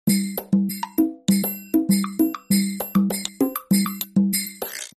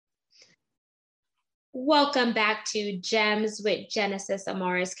Welcome back to Gems with Genesis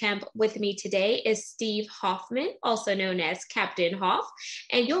Amaris Kemp. With me today is Steve Hoffman, also known as Captain Hoff,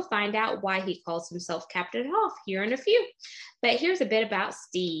 and you'll find out why he calls himself Captain Hoff here in a few. But here's a bit about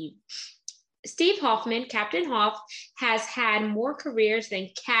Steve. Steve Hoffman, Captain Hoff, has had more careers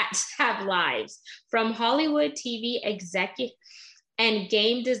than cats have lives, from Hollywood TV executive and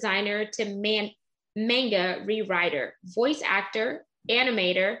game designer to manga rewriter, voice actor,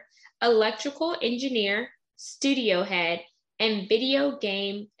 animator, electrical engineer, studio head, and video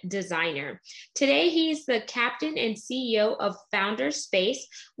game designer. Today, he's the captain and CEO of Founder Space,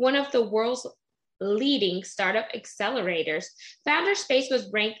 one of the world's leading startup accelerators. Founder Space was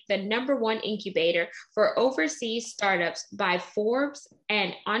ranked the #1 incubator for overseas startups by Forbes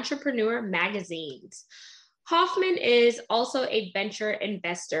and Entrepreneur magazines. Hoffman is also a venture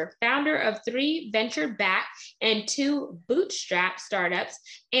investor, founder of 3 venture-backed and 2 bootstrap startups,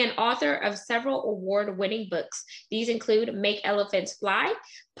 and author of several award-winning books. These include Make Elephants Fly,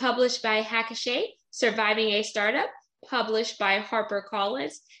 published by Hackashay, Surviving a Startup, published by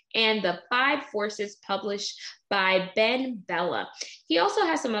HarperCollins, and The 5 Forces, published by Ben Bella. He also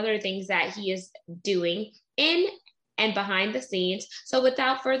has some other things that he is doing in and behind the scenes. So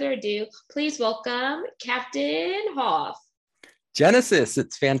without further ado, please welcome Captain Hoff. Genesis,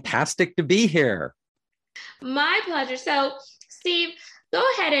 it's fantastic to be here. My pleasure. So Steve, go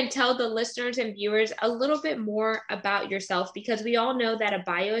ahead and tell the listeners and viewers a little bit more about yourself, because we all know that a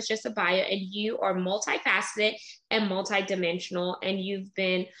bio is just a bio, and you are multifaceted and multidimensional, and you've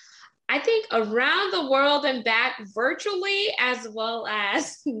been, I think, around the world and back virtually as well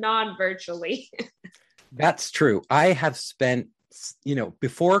as non-virtually. That's true. I have spent,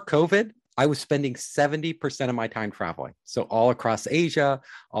 before COVID, I was spending 70% of my time traveling. So all across Asia,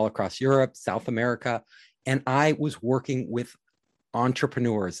 all across Europe, South America. And I was working with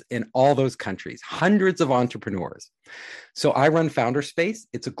entrepreneurs in all those countries, hundreds of entrepreneurs. So I run Founder Space.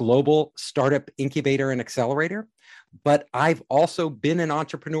 It's a global startup incubator and accelerator. But I've also been an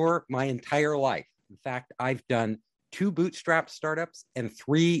entrepreneur my entire life. In fact, I've done 2 bootstrap startups and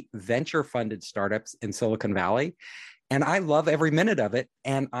 3 venture-funded startups in Silicon Valley. And I love every minute of it.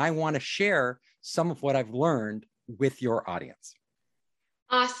 And I want to share some of what I've learned with your audience.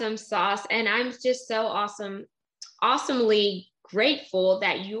 Awesome sauce. And I'm just so awesomely grateful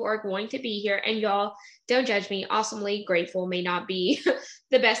that you are going to be here. And y'all, don't judge me. Awesomely grateful may not be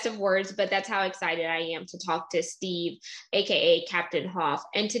the best of words, but that's how excited I am to talk to Steve, aka Captain Hoff.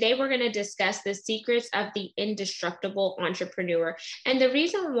 And today we're going to discuss the secrets of the indestructible entrepreneur. And the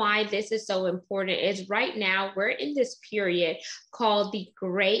reason why this is so important is right now we're in this period called the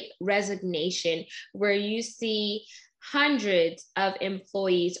Great Resignation, where you see hundreds of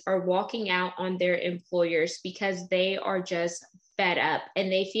employees are walking out on their employers because they are just fed up,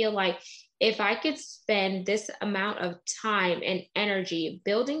 and they feel like, if I could spend this amount of time and energy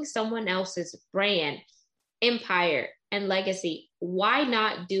building someone else's brand, empire, and legacy, why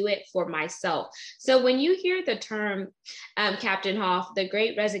not do it for myself? So when you hear the term, Captain Hoff, the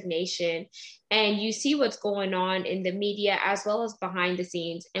Great Resignation, and you see what's going on in the media as well as behind the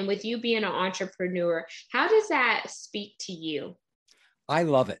scenes, and with you being an entrepreneur, how does that speak to you? I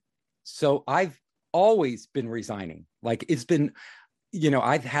love it. So I've always been resigning. Like, it's been,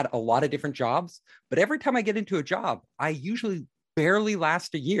 I've had a lot of different jobs, but every time I get into a job, I usually barely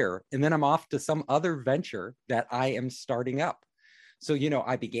last a year, and then I'm off to some other venture that I am starting up. So,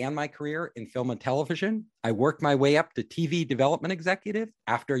 I began my career in film and television. I worked my way up to TV development executive.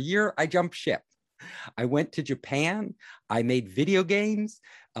 After a year, I jumped ship. I went to Japan. I made video games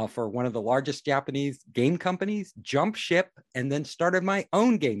for one of the largest Japanese game companies, jumped ship, and then started my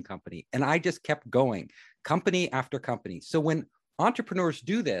own game company. And I just kept going, company after company. So when entrepreneurs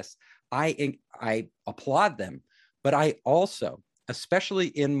do this, I applaud them. But I also, especially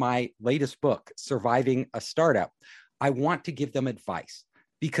in my latest book, Surviving a Startup, I want to give them advice,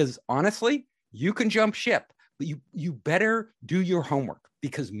 because honestly, you can jump ship, but you better do your homework,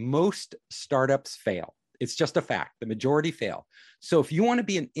 because most startups fail. It's just a fact. The majority fail. So if you want to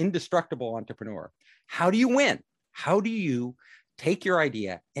be an indestructible entrepreneur, how do you win? How do you take your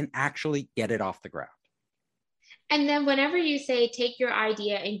idea and actually get it off the ground? And then whenever you say take your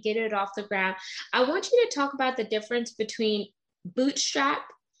idea and get it off the ground, I want you to talk about the difference between bootstrap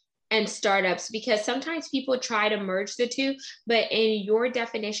and startups, because sometimes people try to merge the two, but in your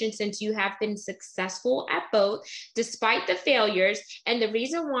definition, since you have been successful at both, despite the failures, and the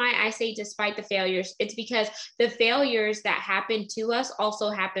reason why I say despite the failures, it's because the failures that happen to us also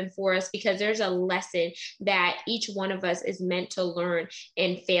happen for us, because there's a lesson that each one of us is meant to learn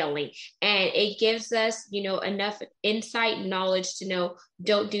in failing. And it gives us, enough insight, knowledge to know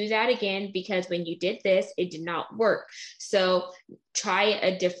Don't do that again, because when you did this, it did not work. So try it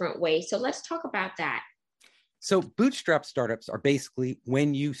a different way. So let's talk about that. So bootstrap startups are basically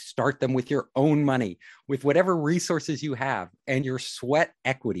when you start them with your own money, with whatever resources you have and your sweat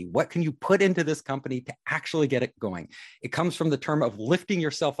equity. What can you put into this company to actually get it going? It comes from the term of lifting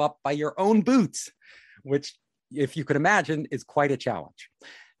yourself up by your own boots, which, if you could imagine, is quite a challenge.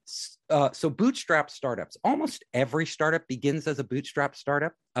 So bootstrap startups, almost every startup begins as a bootstrap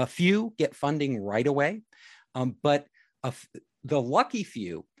startup. A few get funding right away, but the lucky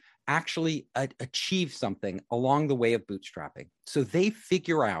few actually achieve something along the way of bootstrapping. So they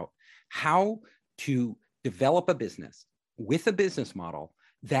figure out how to develop a business with a business model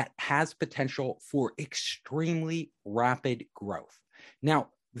that has potential for extremely rapid growth. Now,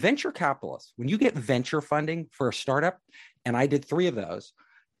 venture capitalists, when you get venture funding for a startup, and I did 3 of those,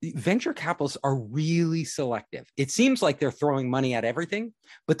 venture capitalists are really selective. It seems like they're throwing money at everything,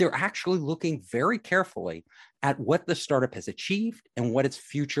 but they're actually looking very carefully at what the startup has achieved and what its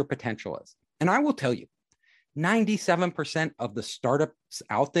future potential is. And I will tell you, 97% of the startups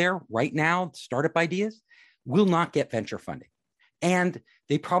out there right now, startup ideas, will not get venture funding. And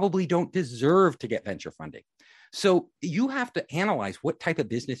they probably don't deserve to get venture funding. So you have to analyze what type of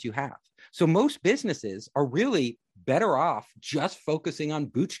business you have. So most businesses are really better off just focusing on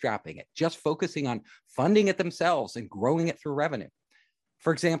bootstrapping it, just focusing on funding it themselves and growing it through revenue.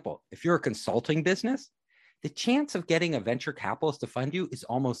 For example, if you're a consulting business, the chance of getting a venture capitalist to fund you is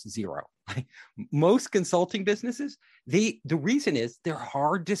almost zero. Most consulting businesses, the reason is they're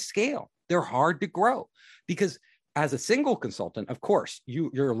hard to scale. They're hard to grow because as a single consultant, of course,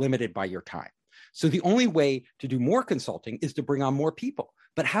 you're limited by your time. So the only way to do more consulting is to bring on more people.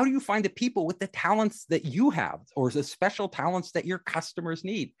 But how do you find the people with the talents that you have or the special talents that your customers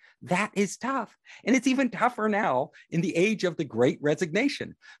need? That is tough. And it's even tougher now in the age of the Great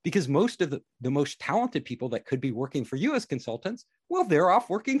Resignation, because most of the most talented people that could be working for you as consultants, well, they're off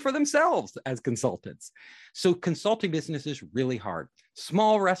working for themselves as consultants. So consulting business is really hard.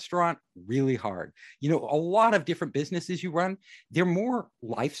 Small restaurant, really hard. You know, a lot of different businesses you run, they're more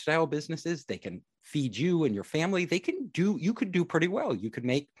lifestyle businesses. They can feed you and your family. You could do pretty well. You could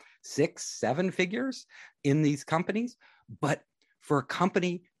make 6-7 figures in these companies. But for a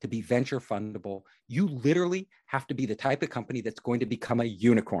company to be venture fundable, you literally have to be the type of company that's going to become a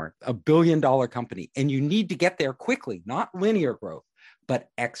unicorn, a $1 billion company. And you need to get there quickly, not linear growth, but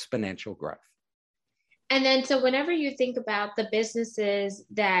exponential growth. And then, so whenever you think about the businesses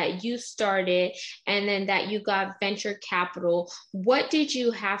that you started and then that you got venture capital, what did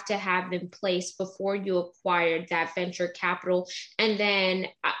you have to have in place before you acquired that venture capital? And then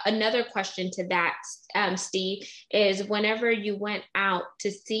another question to that, Steve, is whenever you went out to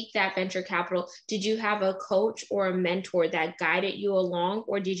seek that venture capital, did you have a coach or a mentor that guided you along,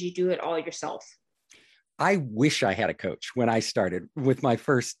 or did you do it all yourself? I wish I had a coach when I started with my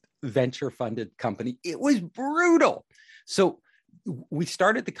first venture funded company. It was brutal. So we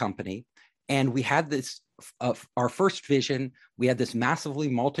started the company and we had this, our first vision, we had this massively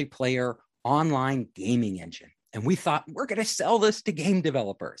multiplayer online gaming engine. And we thought, we're going to sell this to game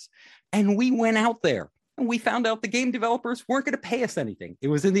developers. And we went out there and we found out the game developers weren't going to pay us anything. It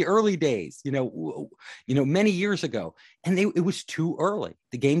was in the early days, many years ago, and it was too early.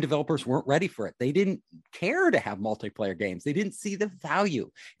 The game developers weren't ready for it. They didn't care to have multiplayer games. They didn't see the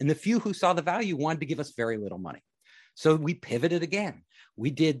value, and the few who saw the value wanted to give us very little money. So we pivoted again. We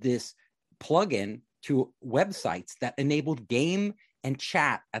did this plugin to websites that enabled game and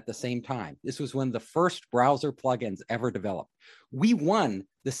chat at the same time. This was one of the first browser plugins ever developed. We won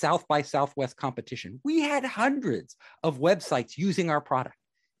the South by Southwest competition. We had hundreds of websites using our product,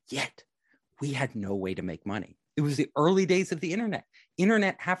 yet we had no way to make money. It was the early days of the internet.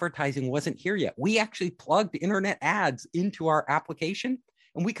 Internet advertising wasn't here yet. We actually plugged internet ads into our application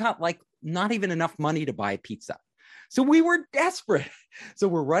and we got not even enough money to buy a pizza. So we were desperate. So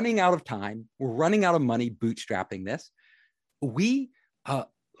we're running out of time. We're running out of money bootstrapping this. We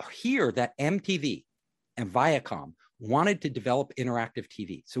hear that MTV and Viacom wanted to develop interactive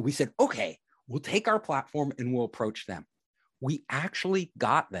TV. So we said, okay, we'll take our platform and we'll approach them. We actually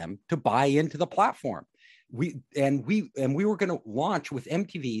got them to buy into the platform. We were going to launch with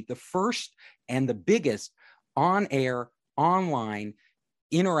MTV the first and the biggest on-air, online,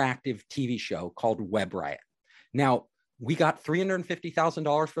 interactive TV show called Web Riot. Now, we got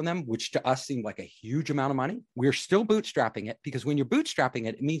 $350,000 from them, which to us seemed like a huge amount of money. We're still bootstrapping it because when you're bootstrapping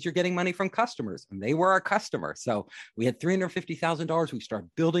it, it means you're getting money from customers, and they were our customer. So we had $350,000. We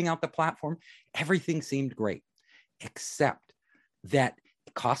started building out the platform. Everything seemed great, except that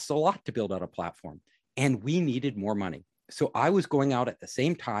it costs a lot to build out a platform, and we needed more money. So I was going out at the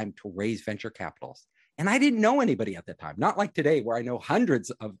same time to raise venture capitalists. And I didn't know anybody at the time, not like today, where I know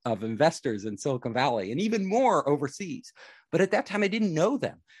hundreds of investors in Silicon Valley and even more overseas. But at that time, I didn't know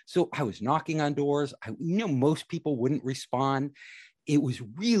them. So I was knocking on doors. Most people wouldn't respond. It was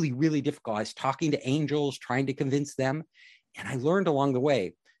really, really difficult. I was talking to angels, trying to convince them. And I learned along the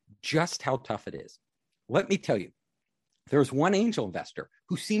way just how tough it is. Let me tell you, there was one angel investor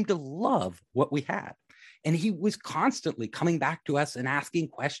who seemed to love what we had. And he was constantly coming back to us and asking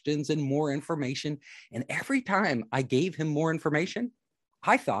questions and more information. And every time I gave him more information,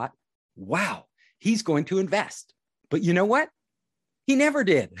 I thought, wow, he's going to invest. But you know what? He never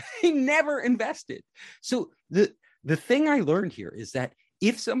did. He never invested. So the thing I learned here is that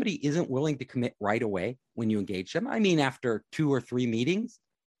if somebody isn't willing to commit right away when you engage them, I mean, after 2 or 3 meetings,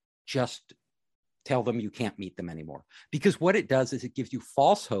 just tell them you can't meet them anymore. Because what it does is it gives you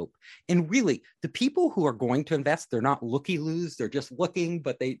false hope. And really, the people who are going to invest, they're not looky-loos, they're just looking,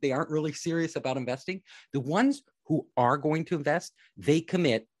 but they aren't really serious about investing. The ones who are going to invest, they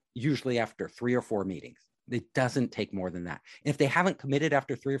commit usually after 3 or 4 meetings. It doesn't take more than that. And if they haven't committed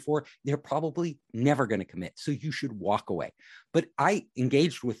after 3 or 4, they're probably never going to commit. So you should walk away. But I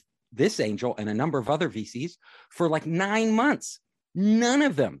engaged with this angel and a number of other VCs for like 9 months. None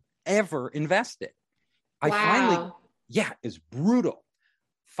of them ever invested. Wow. It's brutal.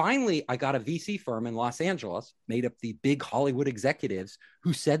 Finally, I got a VC firm in Los Angeles made up the big Hollywood executives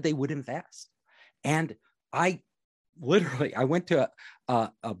who said they would invest. And I went to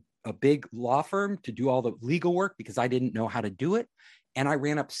a big law firm to do all the legal work because I didn't know how to do it. And I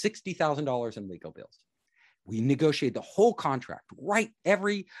ran up $60,000 in legal bills. We negotiated the whole contract, right?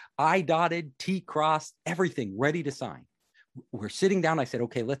 Every I dotted, T crossed, everything ready to sign. We're sitting down. I said,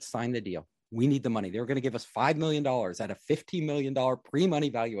 okay, let's sign the deal. We need the money. They were going to give us $5 million at a $15 million pre-money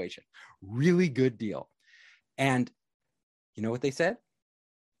valuation. Really good deal. And you know what they said?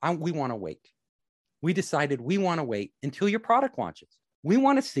 We want to wait. We decided we want to wait until your product launches. We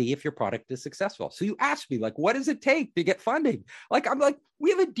want to see if your product is successful. So you asked me, like, what does it take to get funding? I'm like, we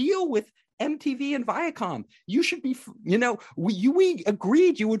have a deal with MTV and Viacom. You should be, we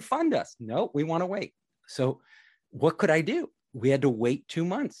agreed you would fund us. No, we want to wait. So what could I do? We had to wait 2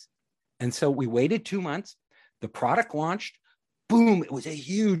 months. And so we waited 2 months. The product launched. Boom, it was a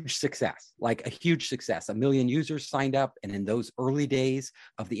huge success, like a huge success. 1 million users signed up. And in those early days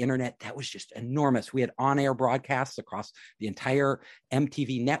of the internet, that was just enormous. We had on-air broadcasts across the entire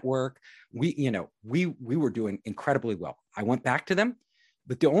MTV network. We were doing incredibly well. I went back to them,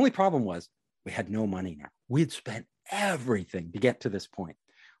 but the only problem was we had no money now. We had spent everything to get to this point.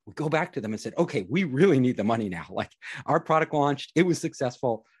 We go back to them and said, okay, we really need the money now. Like, our product launched, it was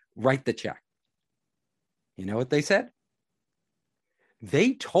successful, write the check. You know what they said?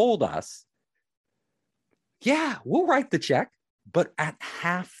 They told us, yeah, we'll write the check, but at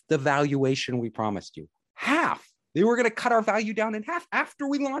half the valuation we promised you. Half. They were going to cut our value down in half after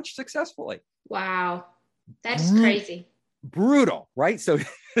we launched successfully. Wow. That's crazy. Brutal, right? So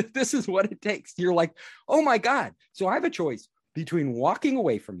this is what it takes. You're like, oh my God. So I have a choice between walking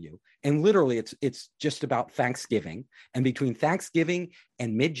away from you, and literally it's just about Thanksgiving, and between Thanksgiving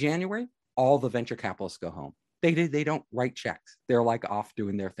and mid-January, all the venture capitalists go home. They don't write checks. They're like off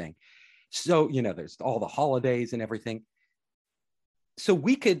doing their thing. So, there's all the holidays and everything. So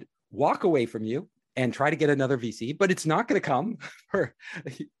we could walk away from you and try to get another VC, but it's not going to come for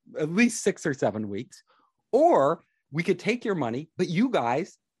at least 6 or 7 weeks. Or we could take your money, but you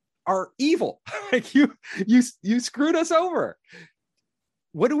guys are evil. Like you screwed us over.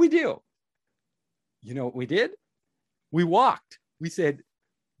 What do we do? You know what we did? We walked. We said,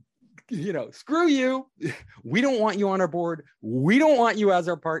 screw you. We don't want you on our board. We don't want you as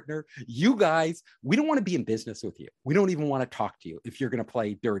our partner. You guys, we don't want to be in business with you. We don't even want to talk to you if you're going to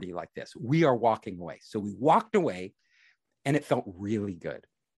play dirty like this. We are walking away. So we walked away, and it felt really good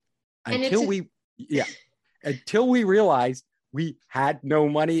until we realized we had no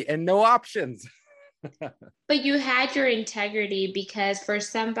money and no options. But you had your integrity, because for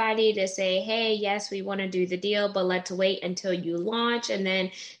somebody to say, hey, yes, we want to do the deal, but let's wait until you launch. And then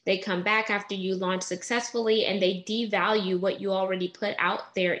they come back after you launch successfully and they devalue what you already put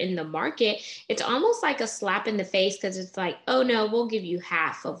out there in the market. It's almost like a slap in the face, because it's like, oh no, we'll give you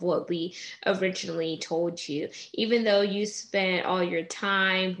half of what we originally told you, even though you spent all your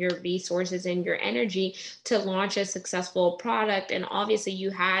time, your resources, and your energy to launch a successful product. And obviously you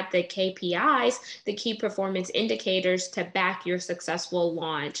had the KPIs, the key performance indicators, to back your successful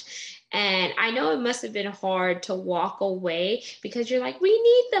launch. And I know it must have been hard to walk away, because you're like, we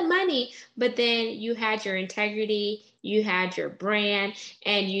need the money, but then you had your integrity, you had your brand,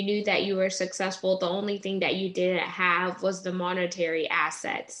 and you knew that you were successful. The only thing that you didn't have was the monetary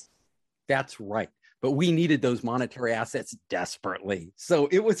assets. That's right. But we needed those monetary assets desperately. So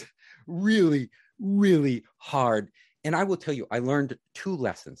it was really, really hard. And I will tell you, I learned 2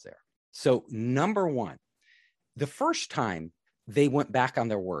 lessons there. So number one, the first time they went back on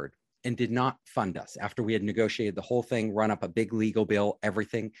their word and did not fund us after we had negotiated the whole thing, run up a big legal bill,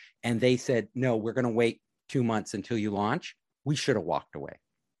 everything. And they said, no, we're going to wait 2 months until you launch. We should have walked away.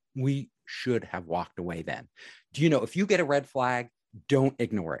 We should have walked away then. Do you know, if you get a red flag, don't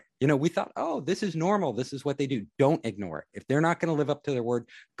ignore it. You know, we thought, oh, this is normal. This is what they do. Don't ignore it. If they're not going to live up to their word,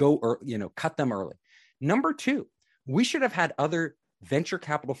 go or, you know, cut them early. Number 2, we should have had other venture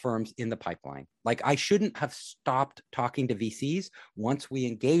capital firms in the pipeline. Like, I shouldn't have stopped talking to VCs once we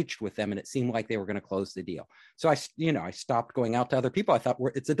engaged with them and it seemed like they were going to close the deal. So I stopped going out to other people. I thought,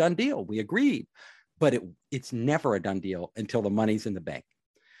 it's a done deal. We agreed, but it's never a done deal until the money's in the bank.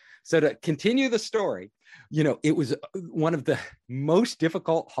 So to continue the story, you know, it was one of the most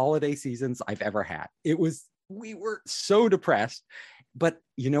difficult holiday seasons I've ever had. We were so depressed, but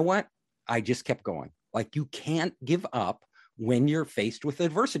you know what? I just kept going. Like, you can't give up when you're faced with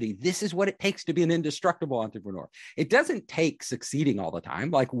adversity. This is what it takes to be an indestructible entrepreneur. It doesn't take succeeding all the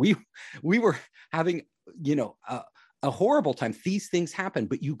time. Like we were having, you know, a horrible time. These things happen,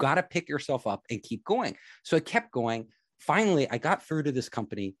 but you got to pick yourself up and keep going. So I kept going. Finally, I got through to this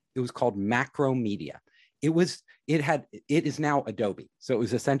company. It was called Macromedia. It is now Adobe. So it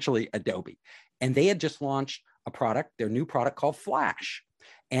was essentially Adobe. And they had just launched their new product called Flash.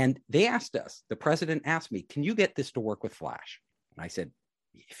 And they asked us, the president asked me, can you get this to work with Flash? And I said,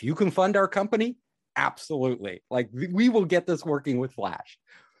 if you can fund our company, absolutely. Like, we will get this working with Flash.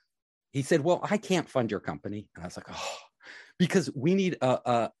 He said, well, I can't fund your company. And I was like, oh, because we need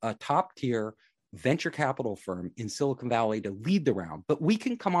a top tier venture capital firm in Silicon Valley to lead the round, but we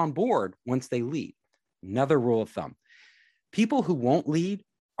can come on board once they lead. Another rule of thumb: people who won't lead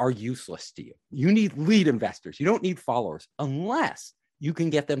are useless to you. You need lead investors. You don't need followers unless you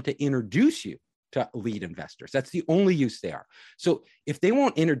can get them to introduce you to lead investors. That's the only use they are. So if they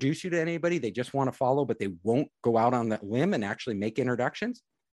won't introduce you to anybody, they just want to follow, but they won't go out on that limb and actually make introductions,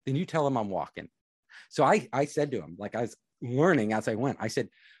 then you tell them I'm walking. So I said to him, like, I was learning as I went, I said,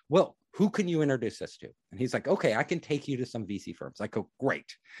 well, who can you introduce us to? And he's like, okay, I can take you to some VC firms. I go,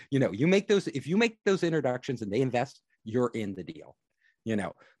 great. You know, if you make those introductions and they invest, you're in the deal. You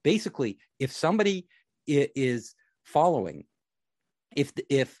know, basically, if somebody is following,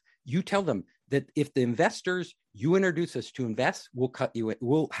 if you tell them that if the investors you introduce us to invest,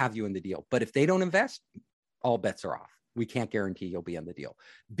 we'll have you in the deal. But if they don't invest, all bets are off. We can't guarantee you'll be in the deal,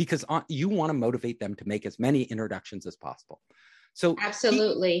 because you want to motivate them to make as many introductions as possible. So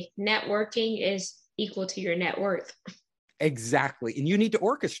absolutely, networking is equal to your net worth. Exactly. And you need to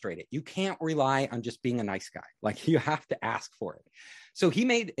orchestrate it. You can't rely on just being a nice guy. Like, you have to ask for it. So he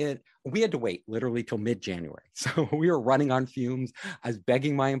made it. We had to wait literally till mid-January. So we were running on fumes. I was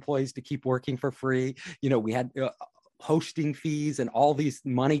begging my employees to keep working for free. You know, we had hosting fees and all these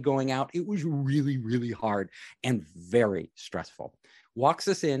money going out. It was really, really hard and very stressful. Walks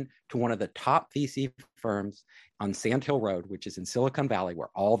us in to one of the top VC firms on Sand Hill Road, which is in Silicon Valley, where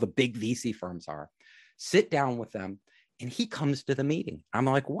all the big VC firms are. Sit down with them. And he comes to the meeting. I'm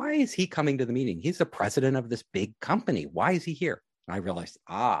like, why is he coming to the meeting? He's the president of this big company. Why is he here? And I realized,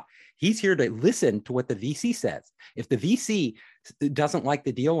 he's here to listen to what the VC says. If the VC doesn't like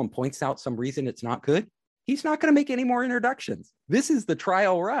the deal and points out some reason it's not good, he's not going to make any more introductions. This is the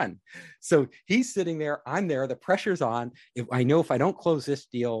trial run. So he's sitting there. I'm there. The pressure's on. If I don't close this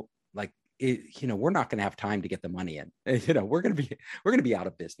deal, like, we're not going to have time to get the money in. We're going to be out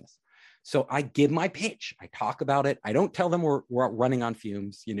of business. So I give my pitch. I talk about it. I don't tell them we're running on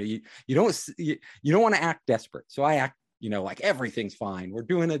fumes. You don't want to act desperate. So I act, like everything's fine. We're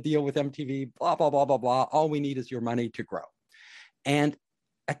doing a deal with MTV, blah, blah, blah, blah, blah. All we need is your money to grow. And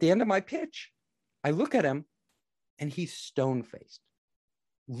at the end of my pitch, I look at him and he's stone-faced.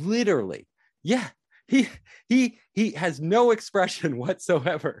 Literally. Yeah. He has no expression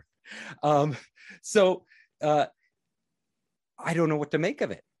whatsoever. So I don't know what to make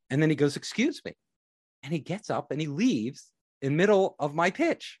of it. And then he goes, excuse me. And he gets up and he leaves in middle of my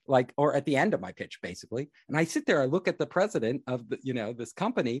pitch, or at the end of my pitch, basically. And I sit there, I look at the president of this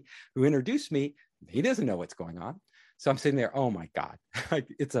company who introduced me. He doesn't know what's going on. So I'm sitting there, oh my God,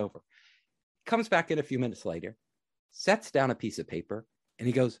 it's over. Comes back in a few minutes later, sets down a piece of paper, and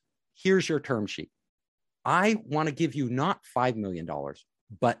he goes, here's your term sheet. I want to give you not $5 million,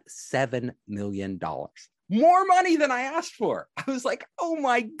 but $7 million. more money than I asked for. I was like, oh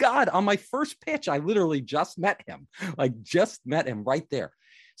my God. On my first pitch, I literally just met him, right there.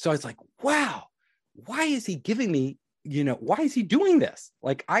 So I was like, wow, why is he giving me, why is he doing this?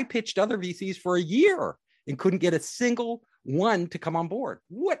 Like, I pitched other VCs for a year and couldn't get a single one to come on board.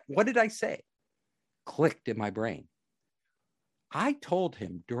 What did I say? Clicked in my brain. I told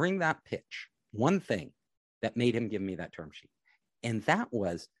him during that pitch one thing that made him give me that term sheet. And that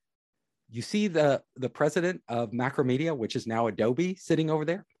was, you see the president of Macromedia, which is now Adobe, sitting over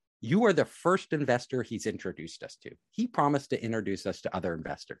there? You are the first investor he's introduced us to. He promised to introduce us to other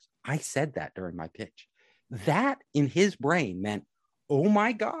investors. I said that during my pitch. That in his brain meant, oh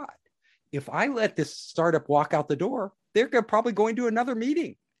my God, if I let this startup walk out the door, they're probably going to another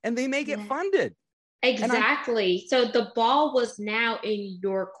meeting and they may get funded. Exactly. So the ball was now in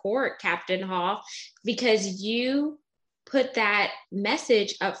your court, Captain Hoff, because you put that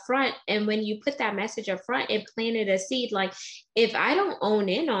message up front. And when you put that message up front, it planted a seed. Like, if I don't own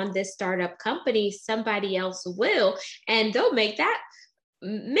in on this startup company, somebody else will, and they'll make that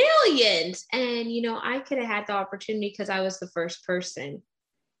millions. And, I could have had the opportunity because I was the first person.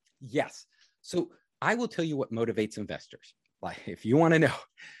 Yes. So I will tell you what motivates investors. Like, if you want to know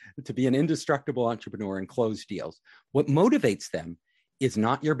to be an indestructible entrepreneur and close deals, what motivates them is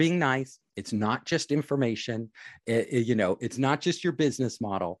not your being nice. It's not just information. It's not just your business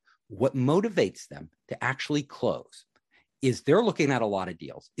model. What motivates them to actually close is they're looking at a lot of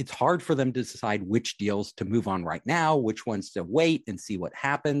deals. It's hard for them to decide which deals to move on right now, which ones to wait and see what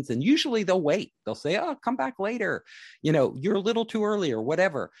happens. And usually they'll wait. They'll say, oh, come back later. You're a little too early or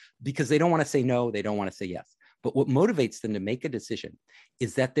whatever, because they don't want to say no. They don't want to say yes. But what motivates them to make a decision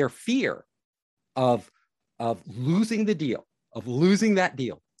is that their fear of losing the deal, of losing that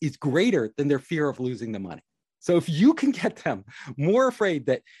deal, is greater than their fear of losing the money. So if you can get them more afraid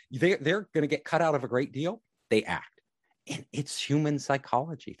that they're going to get cut out of a great deal, they act. And it's human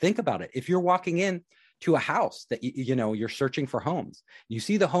psychology. Think about it. If you're walking in to a house that you're searching for homes, you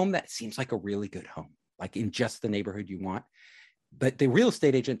see the home that seems like a really good home, like in just the neighborhood you want. But the real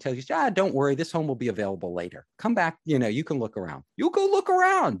estate agent tells you, don't worry, this home will be available later. Come back, you can look around. You'll go look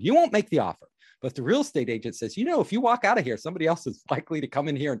around. You won't make the offer. But the real estate agent says, if you walk out of here, somebody else is likely to come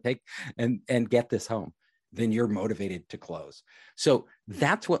in here and take and get this home. Then you're motivated to close. So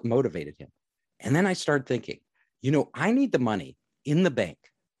that's what motivated him. And then I started thinking, I need the money in the bank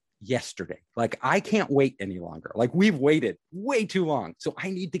yesterday. Like, I can't wait any longer. Like, we've waited way too long. So I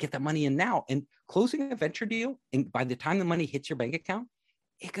need to get the money in now. And closing a venture deal, and by the time the money hits your bank account,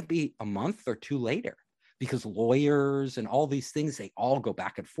 it could be a month or two later, because lawyers and all these things, they all go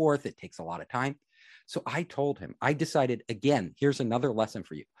back and forth. It takes a lot of time. So I told him, I decided, again, here's another lesson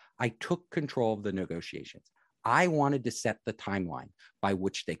for you. I took control of the negotiations. I wanted to set the timeline by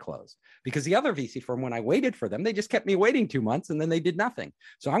which they closed, because the other VC firm, when I waited for them, they just kept me waiting 2 months and then they did nothing.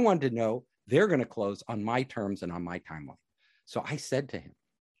 So I wanted to know they're going to close on my terms and on my timeline. So I said to him,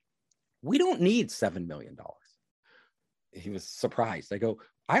 we don't need $7 million. He was surprised. I go,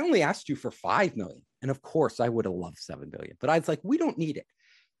 I only asked you for $5 million. And of course I would have loved $7 million, but I was like, we don't need it.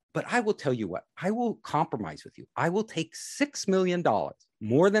 But I will tell you what, I will compromise with you. I will take $6 million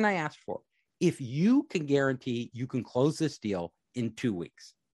more than I asked for if you can guarantee you can close this deal in 2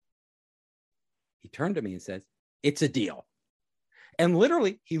 weeks. He turned to me and says, it's a deal. And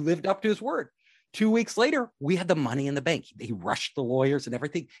literally, he lived up to his word. 2 weeks later, we had the money in the bank. He rushed the lawyers and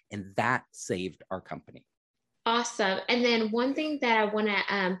everything, and that saved our company. Awesome. And then one thing that I want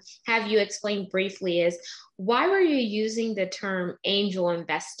to have you explain briefly is, why were you using the term angel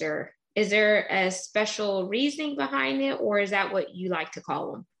investor? Is there a special reasoning behind it, or is that what you like to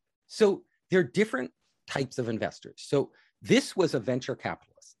call them? So there are different types of investors. So this was a venture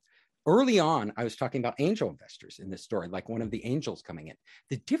capitalist. Early on, I was talking about angel investors in this story, like one of the angels coming in.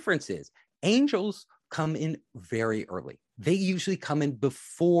 The difference is angels come in very early. They usually come in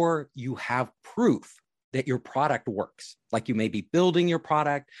before you have proof that your product works. Like, you may be building your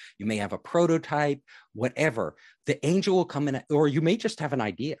product, you may have a prototype, whatever. The angel will come in, or you may just have an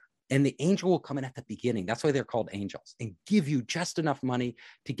idea, and the angel will come in at the beginning. That's why they're called angels, and give you just enough money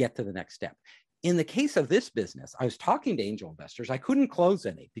to get to the next step. In the case of this business, I was talking to angel investors. I couldn't close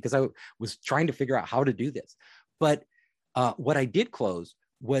any because I was trying to figure out how to do this. But what I did close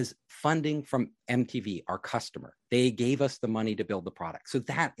was funding from MTV, our customer. They gave us the money to build the product. So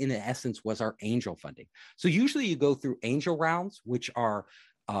that, in essence, was our angel funding. So usually you go through angel rounds, which are,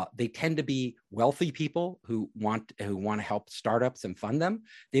 they tend to be wealthy people who want to help startups and fund them.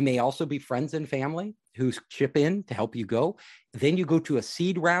 They may also be friends and family who chip in to help you go. Then you go to a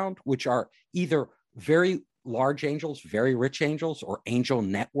seed round, which are either very large angels, very rich angels, or angel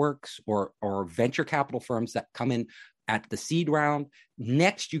networks, or venture capital firms that come in at the seed round.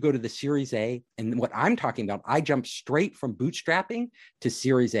 Next, you go to the Series A. And what I'm talking about, I jump straight from bootstrapping to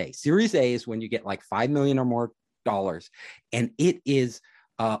Series A. Series A is when you get like 5 million or more dollars. And it is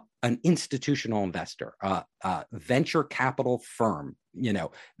an institutional investor, venture capital firm.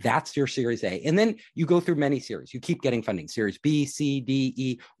 That's your Series A. And then you go through many series. You keep getting funding, Series B, C, D,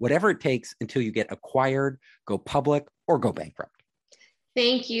 E, whatever it takes until you get acquired, go public, or go bankrupt.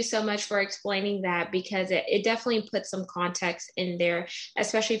 Thank you so much for explaining that, because it definitely puts some context in there,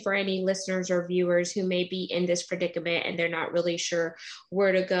 especially for any listeners or viewers who may be in this predicament and they're not really sure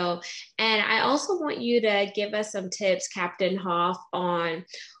where to go. And I also want you to give us some tips, Captain Hoff, on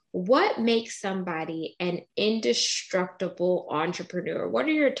what makes somebody an indestructible entrepreneur. What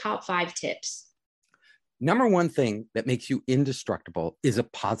are your top 5 tips? Number one thing that makes you indestructible is a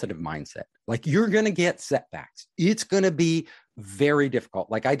positive mindset. Like, you're going to get setbacks. It's going to be very difficult.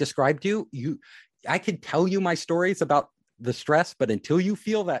 Like I described to you, I could tell you my stories about the stress, but until you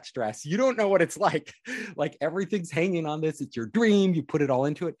feel that stress, you don't know what it's like. Like, everything's hanging on this. It's your dream. You put it all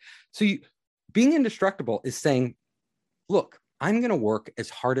into it. So being indestructible is saying, look, I'm going to work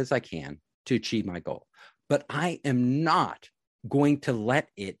as hard as I can to achieve my goal, but I am not going to let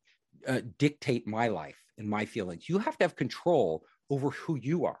it dictate my life and my feelings. You have to have control over who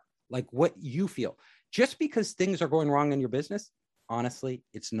you are, like what you feel. Just because things are going wrong in your business, honestly,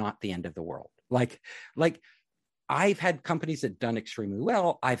 it's not the end of the world. Like I've had companies that have done extremely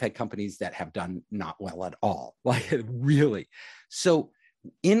well. I've had companies that have done not well at all, like really. So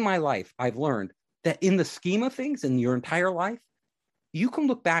in my life, I've learned that in the scheme of things in your entire life, you can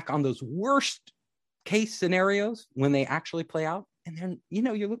look back on those worst case scenarios when they actually play out. And then,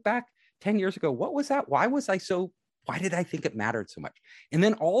 you look back 10 years ago, what was that? Why did I think it mattered so much? And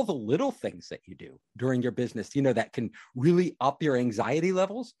then all the little things that you do during your business, that can really up your anxiety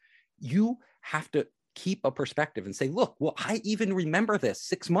levels. You have to keep a perspective and say, look, well, I even remember this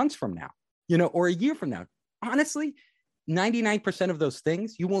 6 months from now, or a year from now. Honestly, 99% of those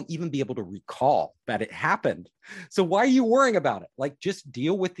things, you won't even be able to recall that it happened. So why are you worrying about it? Like, just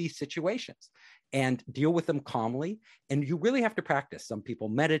deal with these situations and deal with them calmly. And you really have to practice. Some people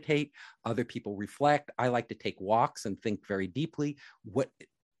meditate, other people reflect. I like to take walks and think very deeply. What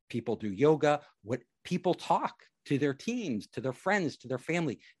people do yoga, what people talk to their teams, to their friends, to their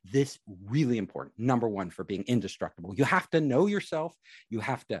family. This really important. Number one, for being indestructible. You have to know yourself. You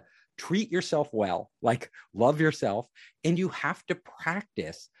have to treat yourself well, like love yourself. And you have to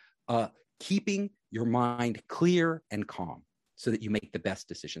practice keeping your mind clear and calm so that you make the best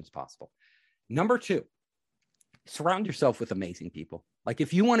decisions possible. Number 2, surround yourself with amazing people. Like,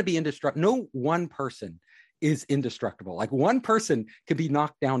 if you want to be indestructible, no one person is indestructible. Like, one person can be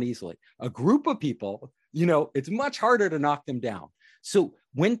knocked down easily. A group of people, it's much harder to knock them down. So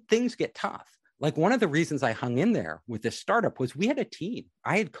when things get tough, like, one of the reasons I hung in there with this startup was we had a team.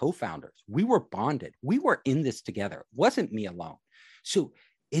 I had co-founders. We were bonded. We were in this together. It wasn't me alone. So,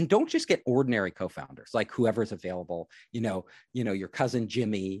 and don't just get ordinary co-founders, like whoever's available, your cousin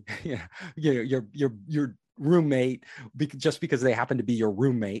Jimmy, your roommate, just because they happen to be your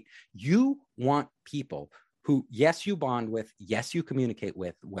roommate. You want people who, yes, you bond with, yes, you communicate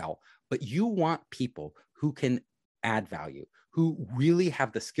with well, but you want people who can add value, who really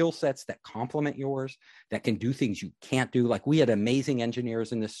have the skill sets that complement yours, that can do things you can't do. Like, we had amazing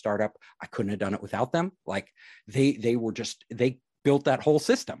engineers in this startup. I couldn't have done it without them. Like, they built that whole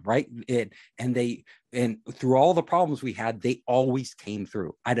system, right? And through all the problems we had, they always came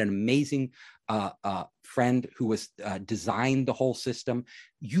through. I had an amazing friend who was designed the whole system.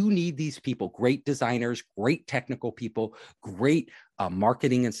 You need these people, great designers, great technical people, great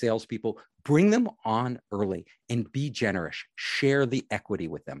marketing and sales people. Bring them on early and be generous. Share the equity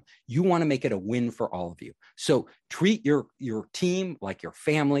with them. You want to make it a win for all of you. So treat your team like your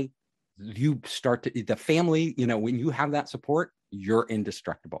family. You start to the family, when you have that support, you're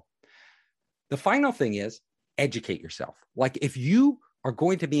indestructible. The final thing is educate yourself. Like, if you are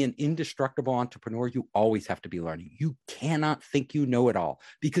going to be an indestructible entrepreneur, you always have to be learning. You cannot think you know it all,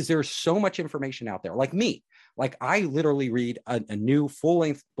 because there's so much information out there. Like me, like, I literally read a new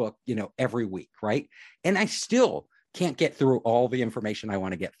full-length book, every week, right? And I still can't get through all the information I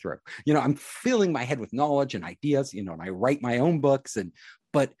want to get through. I'm filling my head with knowledge and ideas, and I write my own books.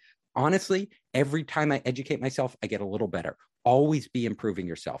 But honestly, every time I educate myself, I get a little better. Always be improving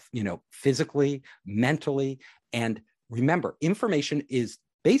yourself, physically, mentally. And remember, information is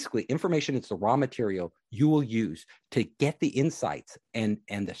the raw material you will use to get the insights and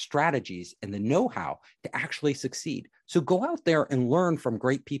the strategies and the know-how to actually succeed. So go out there and learn from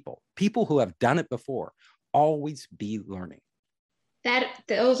great people who have done it before. always be learning.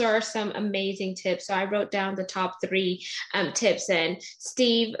 Those are some amazing tips. So I wrote down the top 3 tips. And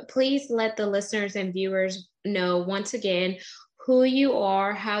Steve, please let the listeners and viewers know once again who you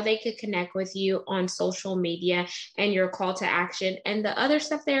are, how they could connect with you on social media, and your call to action, and the other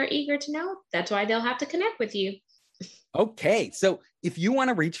stuff they're eager to know. That's why they'll have to connect with you. Okay. So if you want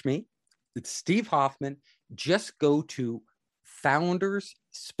to reach me, it's Steve Hoffman. Just go to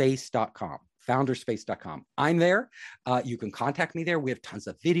founderspace.com. Founderspace.com. I'm there. You can contact me there. We have tons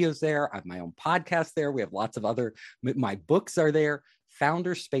of videos there. I have my own podcast there. We have lots of my books are there.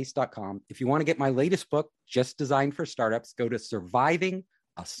 Founderspace.com. If you want to get my latest book, just designed for startups, go to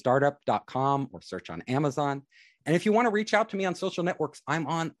survivingastartup.com or search on Amazon. And if you want to reach out to me on social networks, I'm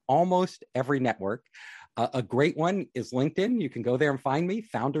on almost every network. A great one is LinkedIn. You can go there and find me,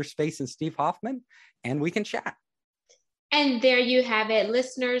 Founderspace and Steve Hoffman, and we can chat. And there you have it,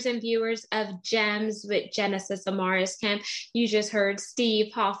 listeners and viewers of Gems with Genesis Amaris Kemp. You just heard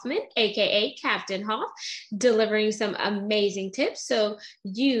Steve Hoffman, aka Captain Hoff, delivering some amazing tips so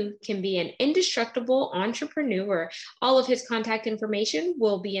you can be an indestructible entrepreneur. All of his contact information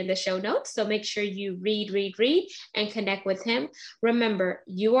will be in the show notes, so make sure you read, and connect with him. Remember,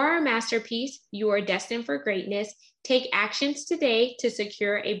 you are a masterpiece. You are destined for greatness. Take actions today to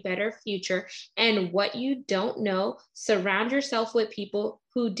secure a better future. And what you don't know, surround yourself with people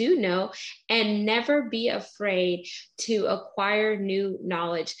who do know, and never be afraid to acquire new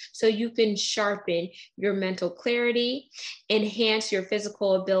knowledge so you can sharpen your mental clarity, enhance your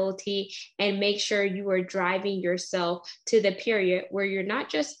physical ability, and make sure you are driving yourself to the period where you're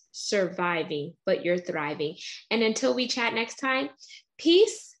not just surviving, but you're thriving. And until we chat next time,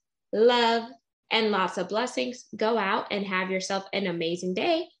 peace, love, and lots of blessings. Go out and have yourself an amazing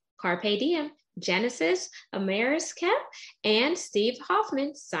day. Carpe diem. Genesis Amaris Kemp and Steve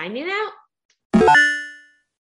Hoffman signing out.